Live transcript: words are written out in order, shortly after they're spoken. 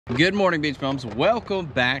Good morning, beach bums. Welcome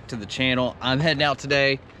back to the channel. I'm heading out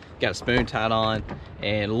today, got a spoon tied on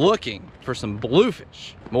and looking for some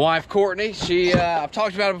bluefish. My wife Courtney, I've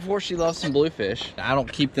talked about it before, she loves some bluefish. I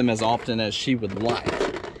don't keep them as often as she would like,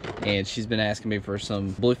 and she's been asking me for some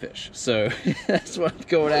bluefish, so that's what I'm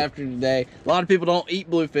going after today. A lot of people don't eat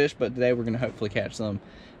bluefish, but today we're gonna hopefully catch some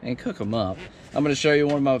and cook them up. I'm gonna show you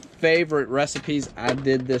one of my favorite recipes. I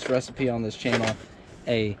did this recipe on this channel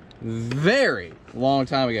a very long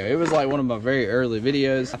time ago. It was like one of my very early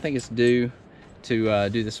videos. I think it's due to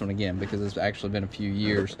do this one again because it's actually been a few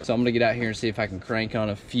years. So I'm gonna get out here and see if I can crank on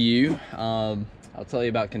a few. I'll tell you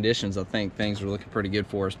about conditions. I think things are looking pretty good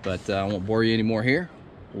for us, but I won't bore you anymore here.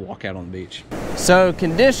 We'll walk out on the beach. So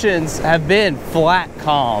conditions have been flat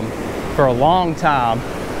calm for a long time.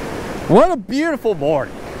 What a beautiful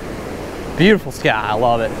morning. Beautiful sky, I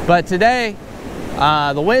love it. But today,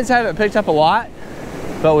 the winds haven't picked up a lot,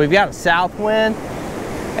 but we've got a south wind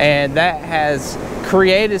and that has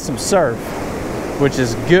created some surf, which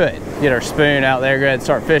is good. Get our spoon out there, go ahead and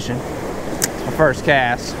start fishing. It's my first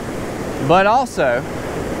cast. But also,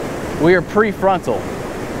 we are prefrontal.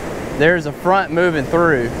 There's a front moving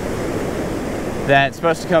through that's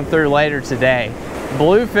supposed to come through later today.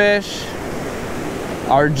 Bluefish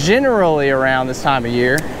are generally around this time of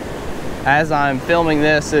year. As I'm filming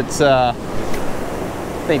this, it's I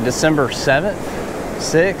think December 7th,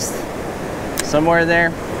 6th, somewhere there.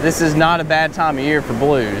 This is not a bad time of year for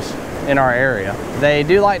blues in our area. They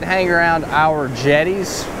do like to hang around our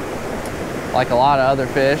jetties. Like a lot of other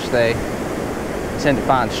fish, they tend to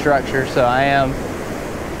find structure, so I am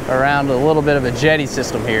around a little bit of a jetty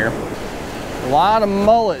system here. A lot of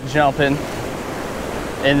mullet jumping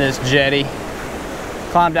in this jetty.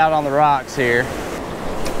 Climbed out on the rocks here.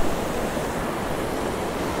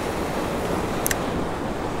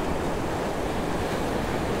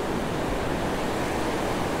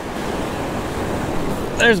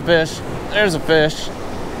 There's a fish. There's a fish.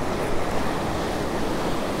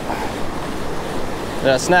 Did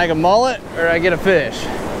I snag a mullet or did I get a fish?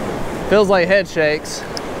 Feels like head shakes.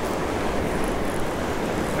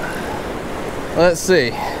 Let's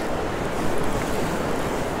see.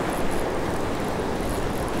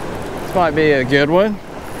 This might be a good one.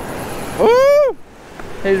 Woo!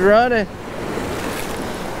 He's running.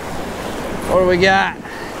 What do we got?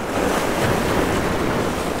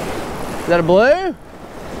 Is that a blue?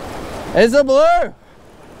 It's a blue.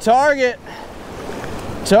 Target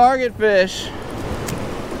fish.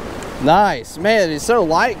 Nice. Man, it's so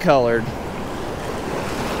light colored.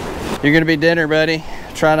 You're gonna be dinner, buddy.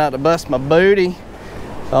 Try not to bust my booty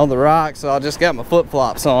on the rocks, so I just got my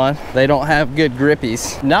flip-flops on. They don't have good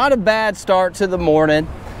grippies. Not a bad start to the morning.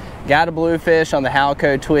 Got a bluefish on the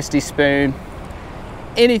Halco Twisty Spoon.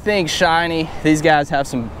 Anything shiny, these guys have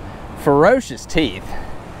some ferocious teeth,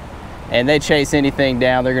 and they chase anything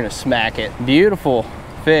down, they're gonna smack it. Beautiful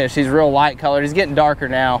fish. He's real light colored. He's getting darker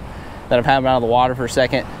now that I've had him out of the water for a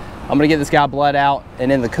second. I'm gonna get this guy bled out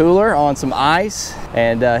and in the cooler on some ice,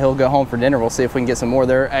 and he'll go home for dinner. We'll see if we can get some more.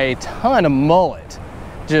 There are a ton of mullet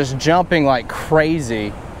just jumping like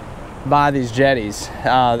crazy by these jetties.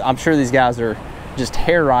 I'm sure these guys are just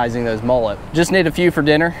terrorizing those mullet. Just need a few for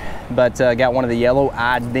dinner, but got one of the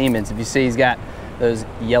yellow-eyed demons. If you see, he's got those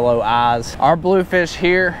yellow eyes. Our bluefish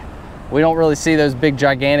here, we don't really see those big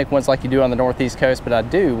gigantic ones like you do on the northeast coast, but I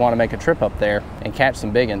do want to make a trip up there and catch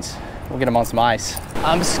some big ones. We'll get them on some ice.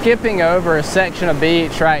 I'm skipping over a section of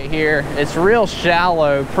beach right here. It's real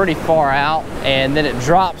shallow, pretty far out, and then it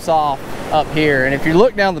drops off up here. And if you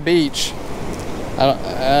look down the beach,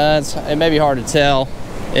 it may be hard to tell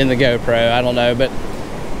in the GoPro, I don't know, but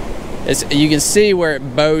you can see where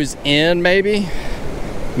it bows in, maybe.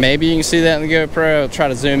 Maybe you can see that in the GoPro. I'll try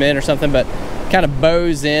to zoom in or something, but kind of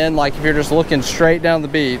bows in, like if you're just looking straight down the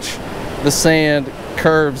beach, the sand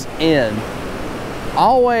curves in.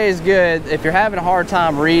 Always good if you're having a hard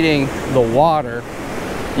time reading the water,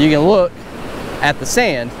 you can look at the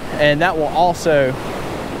sand, and that will also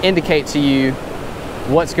indicate to you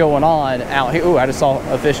what's going on out here. Ooh, I just saw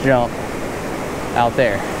a fish jump out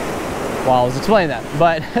there while I was explaining that.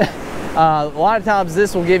 But a lot of times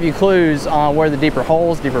this will give you clues on where the deeper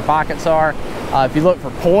holes, deeper pockets are. If you look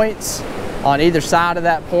for points on either side of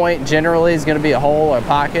that point, generally is going to be a hole or a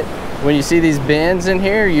pocket. When you see these bends in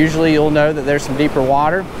here, usually you'll know that there's some deeper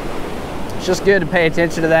water. It's just good to pay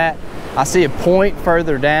attention to that. I see a point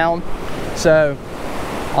further down. So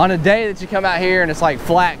on a day that you come out here and it's like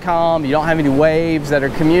flat calm, you don't have any waves that are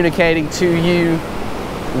communicating to you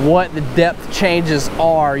what the depth changes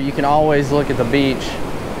are, you can always look at the beach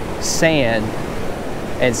sand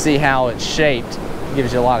and see how it's shaped. It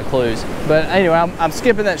gives you a lot of clues. But anyway, I'm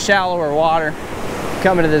skipping that shallower water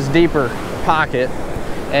come into this deeper pocket,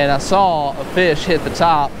 and I saw a fish hit the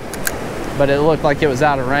top, but it looked like it was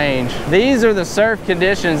out of range. These are the surf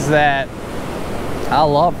conditions that I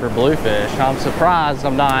love for bluefish. I'm surprised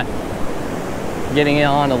I'm not getting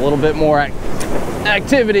on a little bit more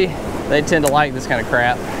activity. They tend to like this kind of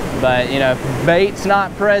crap, but you know, if bait's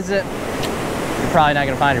not present, you're probably not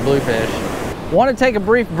gonna find your bluefish. Want to take a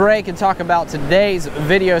brief break and talk about today's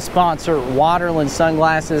video sponsor, Waterland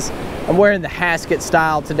Sunglasses. I'm wearing the Hasket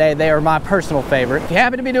style today. They are my personal favorite. If you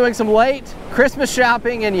happen to be doing some late Christmas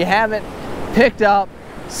shopping and you haven't picked up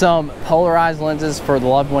some polarized lenses for the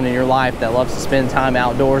loved one in your life that loves to spend time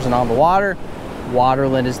outdoors and on the water,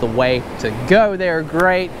 Waterland is the way to go. They are a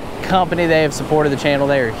great company. They have supported the channel.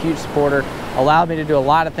 They are a huge supporter. Allowed me to do a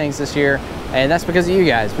lot of things this year, and that's because of you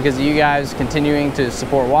guys continuing to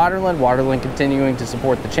support Waterland, Waterland continuing to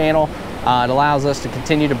support the channel. It allows us to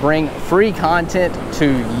continue to bring free content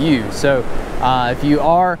to you. So if you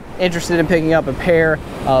are interested in picking up a pair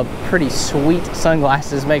of pretty sweet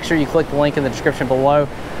sunglasses, make sure you click the link in the description below.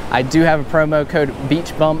 I do have a promo code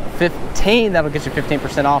BEACHBUM15 that'll get you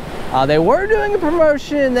 15% off. They were doing a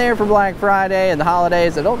promotion there for Black Friday and the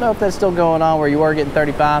holidays. I don't know if that's still going on, where you were getting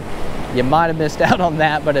 35. You might have missed out on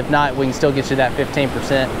that, but if not, we can still get you that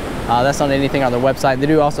 15%. That's on anything on their website. They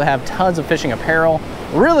do also have tons of fishing apparel,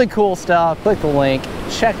 really cool stuff. Click the link,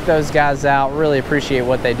 check those guys out. Really appreciate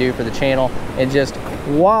what they do for the channel, and just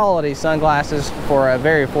quality sunglasses for a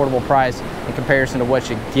very affordable price in comparison to what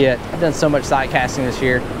you get. I've done so much sight casting this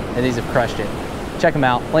year, and these have crushed it. Check them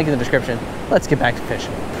out, link in the description. Let's get back to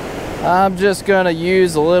fishing. I'm just gonna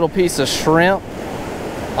use a little piece of shrimp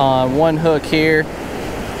on one hook here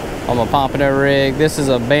on my Pompano rig. This is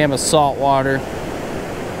a Bama saltwater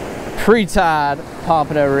pre-tied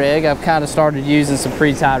Pompano rig. I've kind of started using some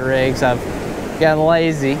pre-tied rigs. I've gotten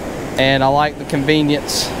lazy, and I like the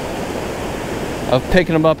convenience of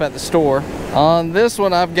picking them up at the store. On this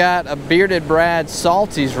one, I've got a Bearded Brad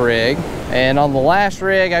Salties rig, and on the last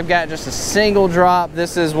rig, I've got just a single drop.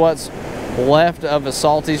 This is what's left of a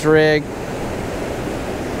Salties rig.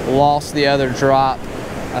 Lost the other drop,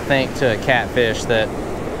 I think, to a catfish that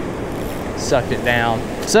sucked it down.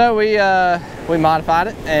 So we modified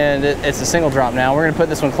it, and it's a single drop now. We're gonna put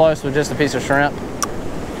this one close with just a piece of shrimp.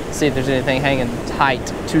 See if there's anything hanging tight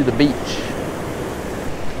to the beach.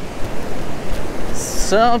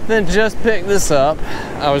 Something just picked this up.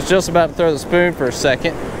 I was just about to throw the spoon for a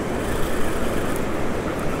second.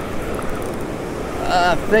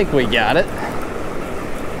 I think we got it.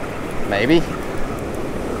 Maybe.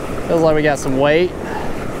 Feels like we got some weight.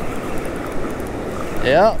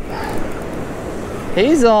 Yep.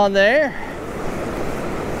 He's on there.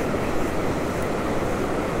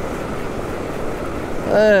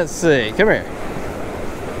 Let's see. Come here.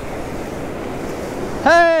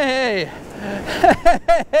 Hey!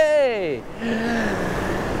 Hey!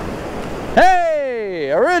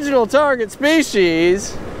 Hey! Original target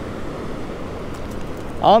species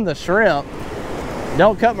on the shrimp.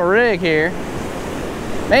 Don't cut my rig here.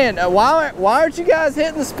 Man, why aren't you guys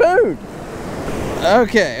hitting the spoon?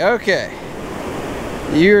 Okay.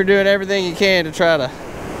 You're doing everything you can to try to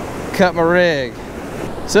cut my rig.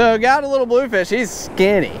 So got a little bluefish. He's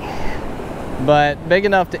skinny, but big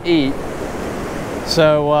enough to eat.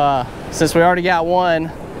 So since we already got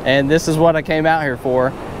one, and this is what I came out here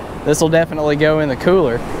for, this will definitely go in the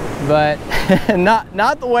cooler. But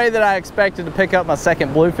not the way that I expected to pick up my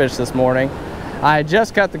second bluefish this morning. I had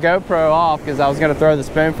just cut the GoPro off because I was going to throw the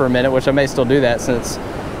spoon for a minute, which I may still do that since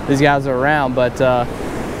these guys are around. But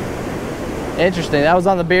interesting. That was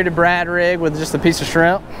on the Bearded Brad rig with just a piece of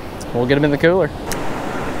shrimp. We'll get them in the cooler.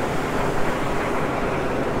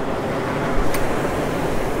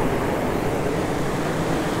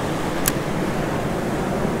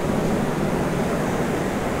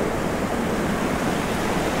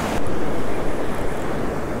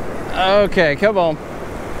 Okay, come on.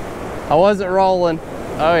 I wasn't rolling.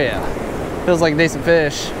 Oh yeah. Feels like a decent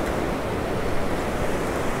fish.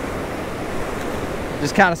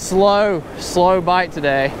 Just kind of slow bite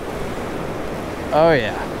today. Oh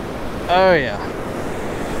yeah. Oh yeah.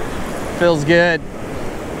 Feels good.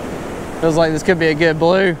 Feels like this could be a good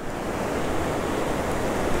blue.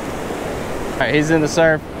 All right, he's in the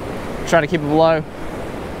surf. Try to keep him low.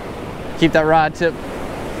 Keep that rod tip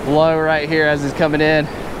low right here as he's coming in.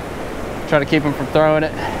 Try to keep him from throwing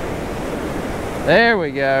it. There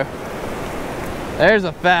we go. There's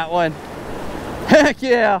a fat one. Heck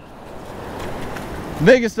yeah.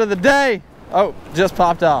 Biggest of the day. Oh, just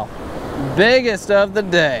popped off. Biggest of the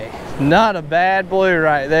day. Not a bad blue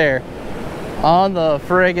right there on the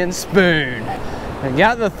friggin' spoon. I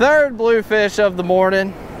got the third bluefish of the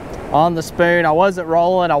morning on the spoon. I wasn't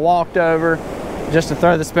rolling, I walked over just to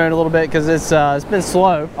throw the spoon a little bit because it's been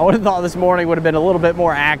slow. I would have thought this morning would have been a little bit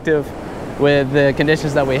more active with the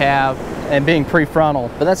conditions that we have and being prefrontal,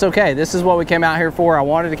 but that's okay. This is what we came out here for. I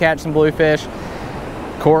wanted to catch some bluefish.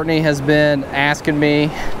 Courtney has been asking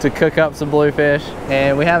me to cook up some bluefish,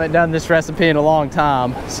 and we haven't done this recipe in a long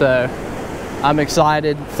time, so I'm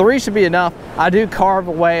excited. 3 should be enough. I do carve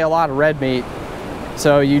away a lot of red meat,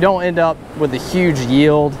 so you don't end up with a huge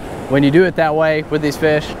yield when you do it that way with these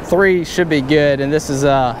fish. 3 should be good, and this is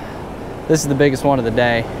the biggest one of the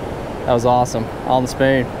day. That was awesome. On the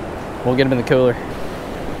spoon. We'll get them in the cooler.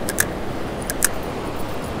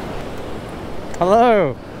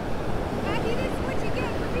 Hello.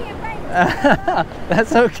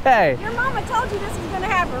 That's okay. Your mama told you this was going to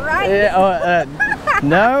happen, right? Yeah,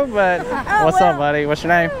 no, but what's up, buddy? What's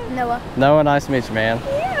your name? Noah. Noah, nice to meet you, man.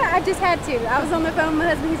 Yeah, I just had to. I was on the phone with my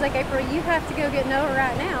husband. He's like, April, you have to go get Noah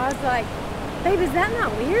right now. I was like, babe, is that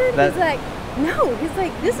not weird? He's like, no. He's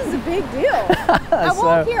like, this is a big deal. I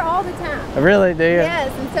walk here all the time. Really, do you?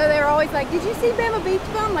 Yes, and so they were always like, did you see Bama Beach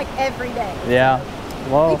Bum? Like every day. Yeah.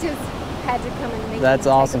 Well, we just had to come and meet. That's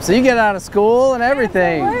awesome. So you get out of school and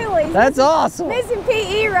everything. Absolutely. That's awesome. Missing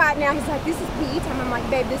PE right now. He's like, this is PE time. I'm like,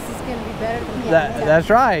 babe, this is going to be better than PE time. That's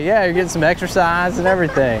right. Yeah, you're getting some exercise and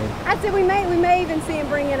everything. I said we may even see him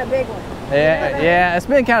bring in a big one. Yeah, yeah. It's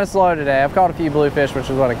been kind of slow today. I've caught a few bluefish, which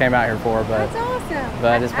is what I came out here for. But that's awesome.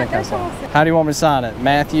 But it's been kind of slow. Awesome. How do you want me to sign it?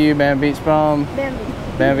 Matthew, Bama Beach Bum.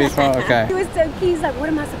 Bama Beach Bum. Okay. He was so key. He's like, what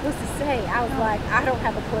am I supposed to say? I was like, I don't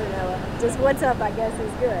have a clue, Noah. Just what's up, I guess,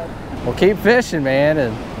 is good. Well, keep fishing, man,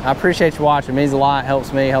 and I appreciate you watching. It means a lot.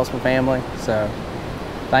 Helps me, helps my family. So,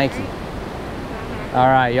 thank you. All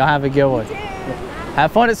right, y'all have a good one.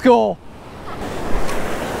 Have fun at school.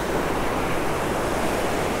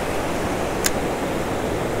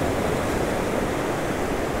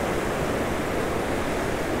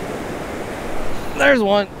 There's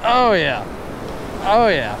one. Oh yeah. Oh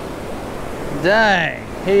yeah. Dang,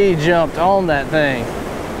 he jumped on that thing.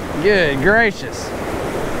 Good gracious.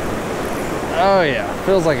 Oh yeah,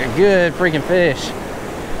 feels like a good freaking fish.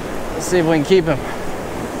 Let's see if we can keep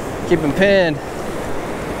him pinned.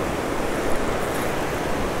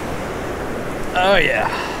 Oh yeah.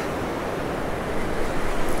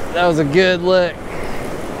 That was a good lick.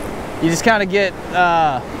 You just kind of get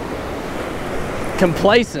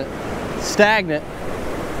complacent, stagnant,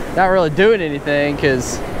 not really doing anything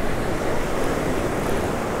because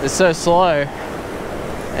it's so slow.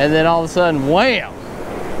 And then all of a sudden, wham!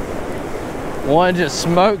 One just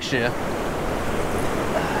smokes you.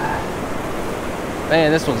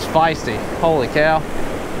 Man, this one's feisty. Holy cow.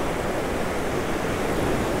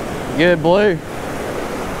 Good blue.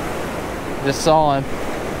 Just saw him.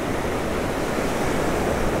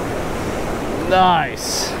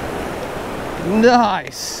 Nice.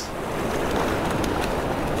 Nice.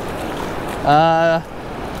 I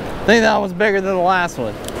think that one's bigger than the last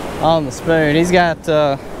one on the spoon. He's got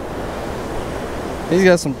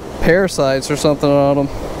some parasites or something on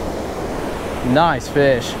him. Nice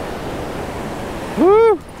fish.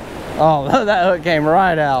 Woo! Oh, that hook came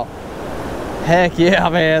right out. Heck yeah,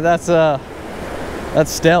 man. That's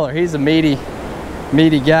stellar. He's a meaty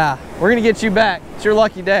guy. We're gonna get you back. It's your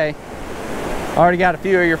lucky day. Already got a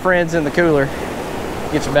few of your friends in the cooler.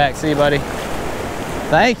 Get you back. See you, buddy.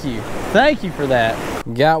 Thank you. Thank you for that.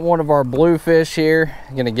 Got one of our bluefish here.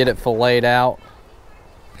 I'm gonna get it filleted out.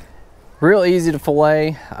 Real easy to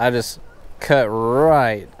fillet. I just cut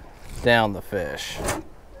right down the fish.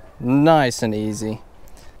 Nice and easy.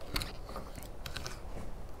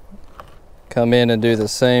 Come in and do the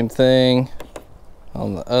same thing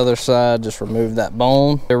on the other side. Just remove that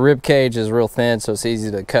bone. The rib cage is real thin, so it's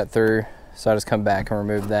easy to cut through. So I just come back and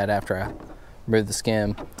remove that after I remove the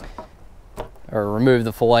skin or remove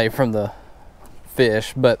the fillet from the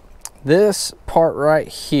fish. But this part right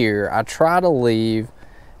here, I try to leave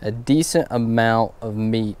a decent amount of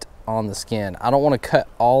meat on the skin. I don't want to cut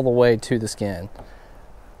all the way to the skin.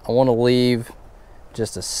 I want to leave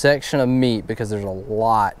just a section of meat because there's a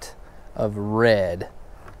lot of red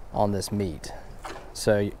on this meat.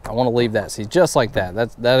 So I want to leave that. See, just like that.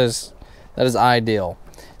 That is ideal.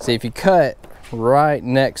 See, if you cut right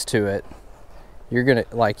next to it, you're gonna,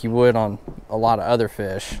 like you would on a lot of other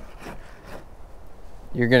fish,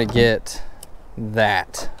 you're gonna get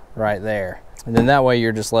that right there. And then that way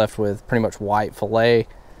you're just left with pretty much white fillet.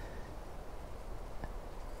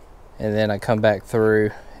 And then I come back through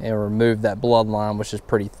and remove that bloodline, which is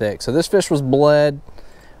pretty thick. So this fish was bled.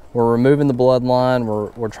 We're removing the bloodline.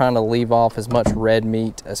 We're trying to leave off as much red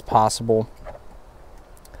meat as possible.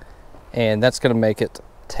 And that's gonna make it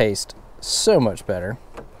taste so much better.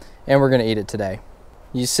 and we're gonna eat it today.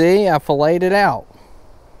 You see, I filleted it out.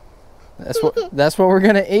 That's what we're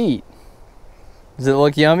gonna eat. Does it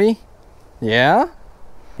look yummy? Yeah?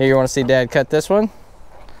 Here, you wanna see Dad cut this one?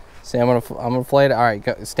 See, I'm gonna fillet it. All right,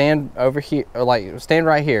 go, stand over here, or like, stand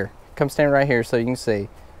right here. Come stand right here so you can see.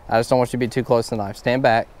 I just don't want you to be too close to the knife. Stand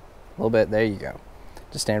back a little bit, there you go.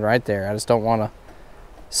 Just stand right there. I just don't wanna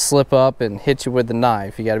slip up and hit you with the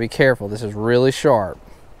knife. You gotta be careful, this is really sharp.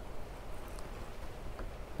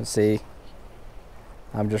 Let's see.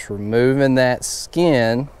 I'm just removing that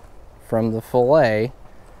skin from the fillet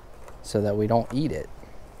so that we don't eat it.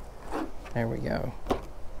 There we go.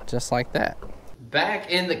 Just like that.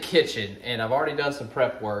 Back in the kitchen, and I've already done some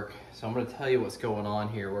prep work, so I'm gonna tell you what's going on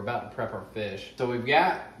here. We're about to prep our fish. So we've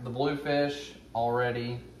got the bluefish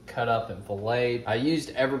already cut up and filleted. I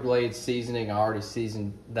used Everblade seasoning. I already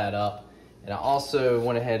seasoned that up. And I also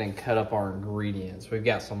went ahead and cut up our ingredients. We've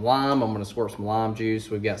got some lime. I'm gonna squirt some lime juice.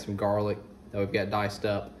 We've got some garlic that we've got diced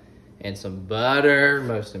up, and some butter,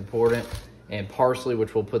 most important, and parsley,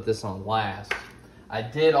 which we'll put this on last. I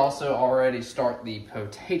did also already start the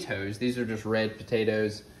potatoes. These are just red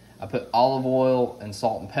potatoes. I put olive oil and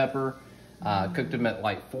salt and pepper. Cooked them at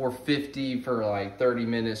like 450 for like 30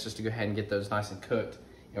 minutes just to go ahead and get those nice and cooked.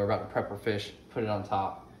 And we're about to prep our fish, put it on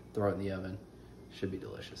top, throw it in the oven. Should be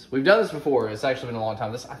delicious. We've done this before. It's actually been a long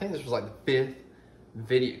time. I think this was like the 5th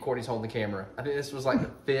video. Courtney's holding the camera. I think this was like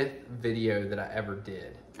the 5th video that I ever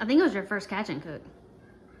did. I think it was your first catch and cook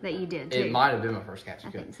that you did too. It might have been my first catch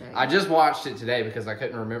and cook. I think so, yeah. I just watched it today because I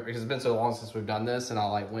couldn't remember, because it's been so long since we've done this, and I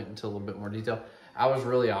like went into a little bit more detail. I was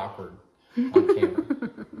really awkward on camera.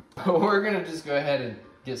 But we're gonna just go ahead and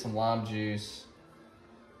get some lime juice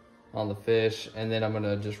on the fish, and then I'm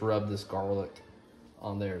gonna just rub this garlic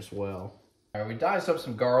on there as well. All right, we diced up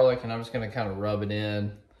some garlic, and I'm just gonna kind of rub it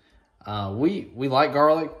in. We like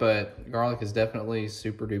garlic, but garlic is definitely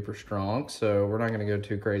super duper strong, so we're not gonna go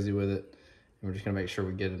too crazy with it. We're just gonna make sure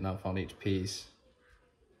we get enough on each piece.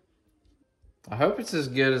 I hope it's as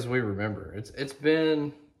good as we remember. It's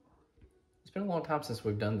been a long time since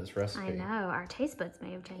we've done this recipe. I know, our taste buds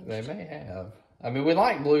may have changed. They may have. I mean, we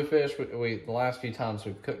like bluefish. The last few times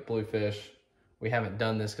we've cooked bluefish, we haven't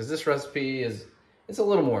done this because this recipe it's a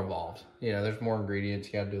little more involved. You know, there's more ingredients.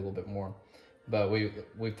 You got to do a little bit more. But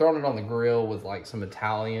we've thrown it on the grill with like some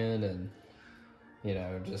Italian and, you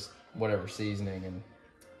know, just whatever seasoning, and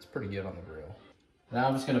it's pretty good on the grill. Now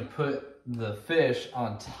I'm just gonna put the fish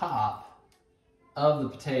on top of the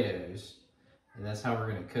potatoes, and that's how we're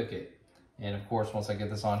gonna cook it. And of course, once I get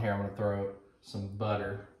this on here, I'm gonna throw some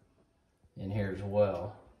butter in here as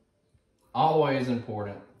well. Always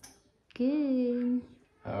important. Good.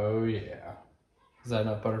 Oh yeah. Is that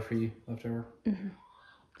enough butter for you left over? Mm-hmm.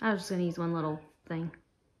 I was just gonna use one little thing,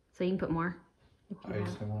 so you can put more. Oh, you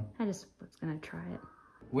just got one? I just was gonna try it.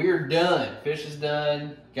 We're done. Fish is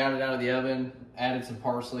done. Got it out of the oven. Added some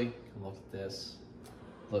parsley. Look at this.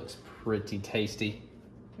 Looks pretty tasty.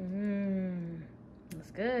 Mmm.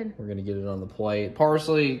 Looks good. We're gonna get it on the plate.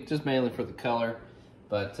 Parsley, just mainly for the color,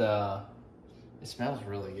 but it smells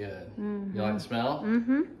really good. Mm-hmm. You like the smell?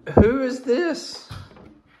 Mm-hmm. Who is this?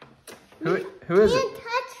 Who is it? Can't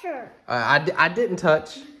touch her. I didn't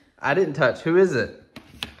touch. I didn't touch. Who is it?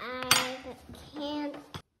 I can't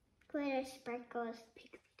put a sprinkle of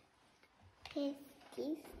pixie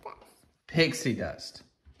dust. Pixie dust.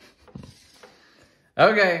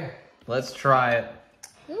 Okay, let's try it.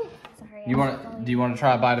 Ooh, sorry. Do you want to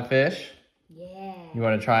try a bite of fish? Yeah. You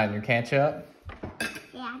want to try it in your ketchup?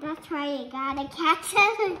 Yeah, that's right. You gotta catch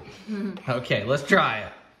it. Okay, let's try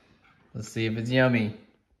it. Let's see if it's yummy.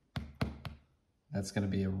 That's gonna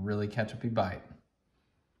be a really ketchup-y bite.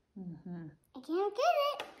 Mm-hmm. I can't get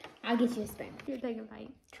it. I'll get you a spoon. You take a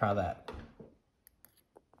bite. Try that.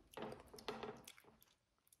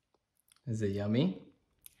 Is it yummy?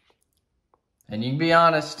 And you can be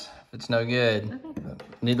honest if it's no good. Okay.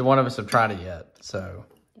 Neither one of us have tried it yet, so.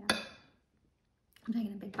 Yeah. I'm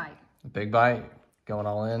taking a big bite. A big bite? Going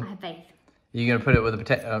all in? I have faith. You gonna put it with a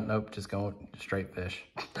potato? Oh, nope, just going straight fish.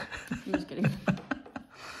 I'm just kidding.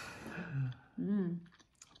 Mmm.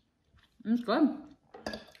 It's good.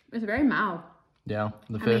 It's very mild. Yeah,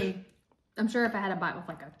 the fish. I mean, I'm sure if I had a bite with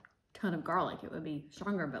like a ton of garlic, it would be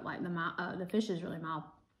stronger, but like the fish is really mild.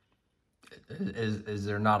 Is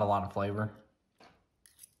there not a lot of flavor?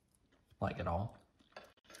 Like at all?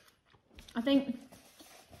 I think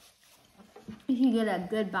if you get a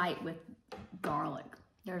good bite with garlic,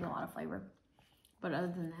 there's a lot of flavor. But other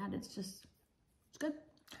than that, it's good.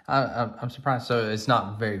 I'm surprised. So it's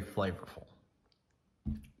not very flavorful.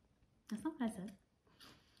 That's not what I said.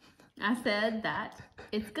 I said that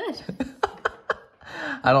it's good.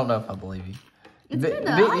 I don't know if I believe you. It's good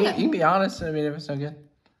though. You can be honest. I mean, if it's no good,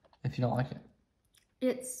 if you don't like it,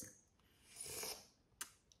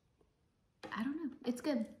 I don't know. It's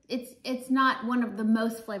good. It's not one of the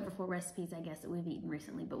most flavorful recipes, I guess, that we've eaten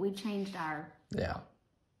recently, but we've changed our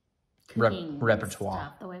cooking repertoire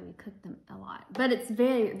stuff, the way we cook them a lot. But it's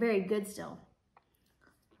very, very good still.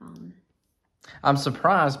 I'm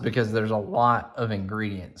surprised because there's a lot of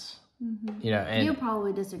ingredients. You know, and you'll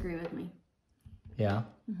probably disagree with me. Yeah.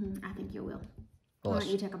 I think you will. Well, Why don't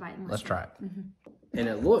you take a bite and let's try it. And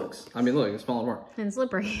it looks, I mean, look, it's falling apart. And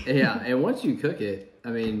slippery. Yeah, and once you cook it, I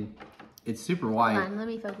mean, it's super white. Hold on, let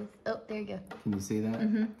me focus. Oh, there you go. Can you see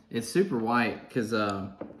that? It's super white because,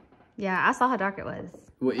 yeah, I saw how dark it was.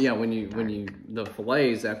 well, yeah, when you the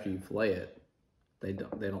fillets after you fillet it, they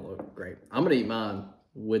don't look great. I'm gonna eat mine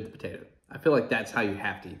with the potato. I feel like that's how you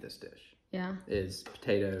have to eat this dish. Yeah. Is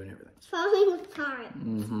potato and everything. It's falling apart.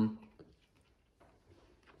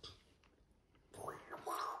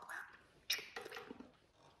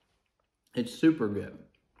 It's super good.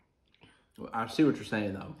 I see what you're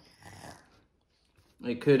saying though.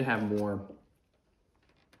 It could have more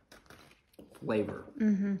flavor.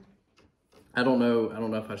 I don't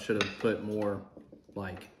know if I should have put more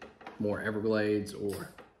Everglades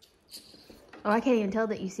or. Oh, I can't even tell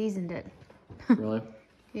that you seasoned it. Really?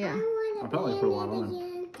 Yeah. I probably put a lot on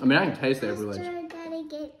it. I mean, I can taste the Everglades. Gotta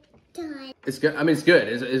get done. It's good. I mean, it's good.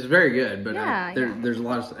 It's very good. But Yeah, there's a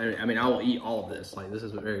lot of. I mean, I will eat all of this. Like this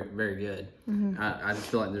is very, very good. I just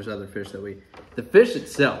feel like there's other fish that the fish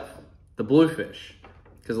itself, the bluefish,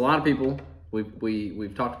 because a lot of people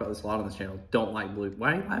we've talked about this a lot on this channel don't like blue.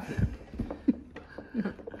 Why are you laughing at me?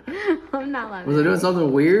 I'm not laughing. Was I doing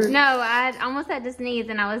something weird? No, I almost had to sneeze,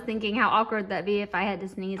 and I was thinking how awkward that'd be if I had to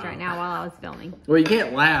sneeze right now while I was filming. Well, you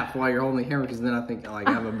can't laugh while you're holding the camera because then I think like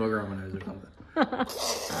I have a booger on my nose or something.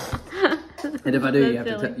 And if I do,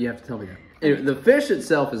 you have to tell me that. Anyway, the fish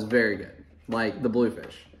itself is very good, like the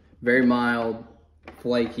bluefish. Very mild,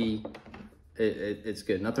 flaky. It's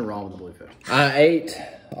good. Nothing wrong with the bluefish. I ate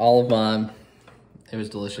all of mine. It was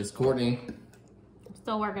delicious. Courtney.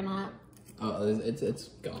 Still working on it. Oh, it's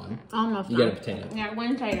gone. Almost. You got a potato. Yeah,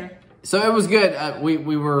 one tater. So it was good.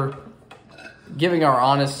 We were giving our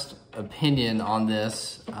honest opinion on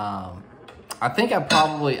this. I think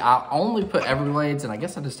I only put Everglades, and I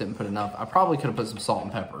guess I just didn't put enough. I probably could have put some salt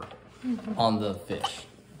and pepper on the fish,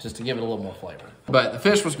 just to give it a little more flavor. But the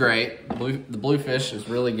fish was great. The bluefish is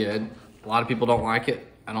really good. A lot of people don't like it.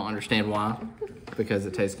 I don't understand why, because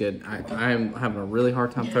it tastes good. I am having a really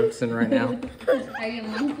hard time focusing right now. Are you a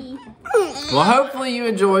monkey? Well, hopefully you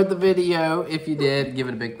enjoyed the video. If you did, give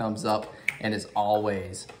it a big thumbs up. And as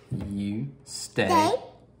always, you stay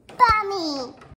Bunny.